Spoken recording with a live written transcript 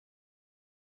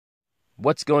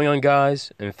What's going on,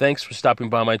 guys, and thanks for stopping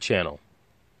by my channel.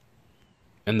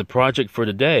 And the project for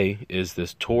today is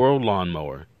this Toro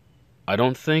lawnmower. I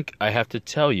don't think I have to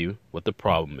tell you what the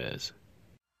problem is.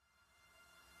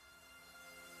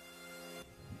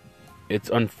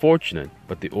 It's unfortunate,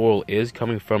 but the oil is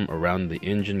coming from around the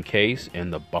engine case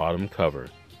and the bottom cover.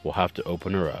 We'll have to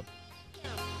open her up.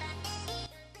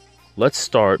 Let's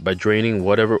start by draining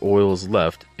whatever oil is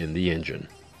left in the engine.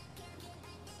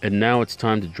 And now it's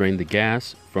time to drain the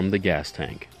gas from the gas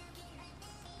tank.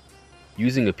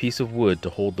 Using a piece of wood to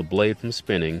hold the blade from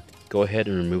spinning, go ahead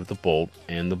and remove the bolt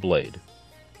and the blade.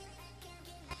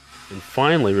 And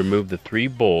finally remove the 3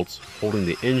 bolts holding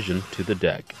the engine to the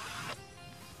deck.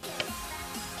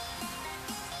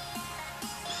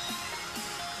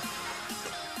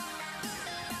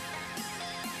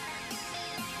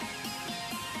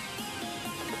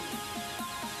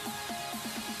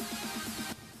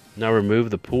 Now remove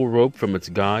the pull rope from its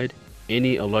guide,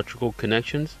 any electrical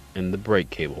connections, and the brake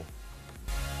cable.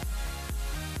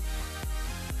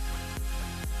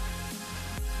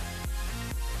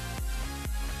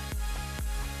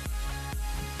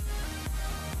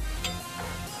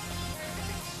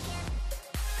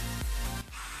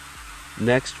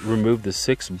 Next, remove the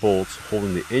 6 bolts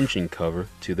holding the engine cover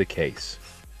to the case.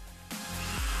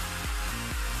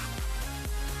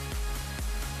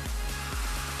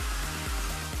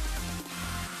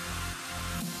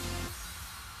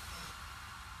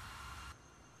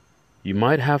 You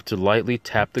might have to lightly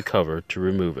tap the cover to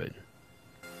remove it.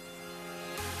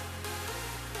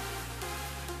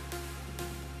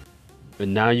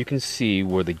 And now you can see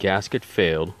where the gasket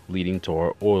failed, leading to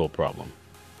our oil problem.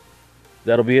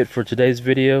 That'll be it for today's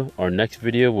video. Our next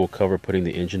video will cover putting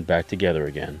the engine back together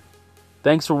again.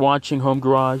 Thanks for watching Home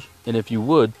Garage, and if you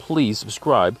would, please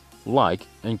subscribe, like,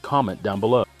 and comment down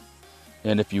below.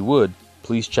 And if you would,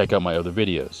 please check out my other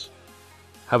videos.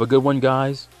 Have a good one,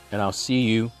 guys, and I'll see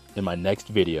you in my next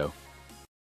video.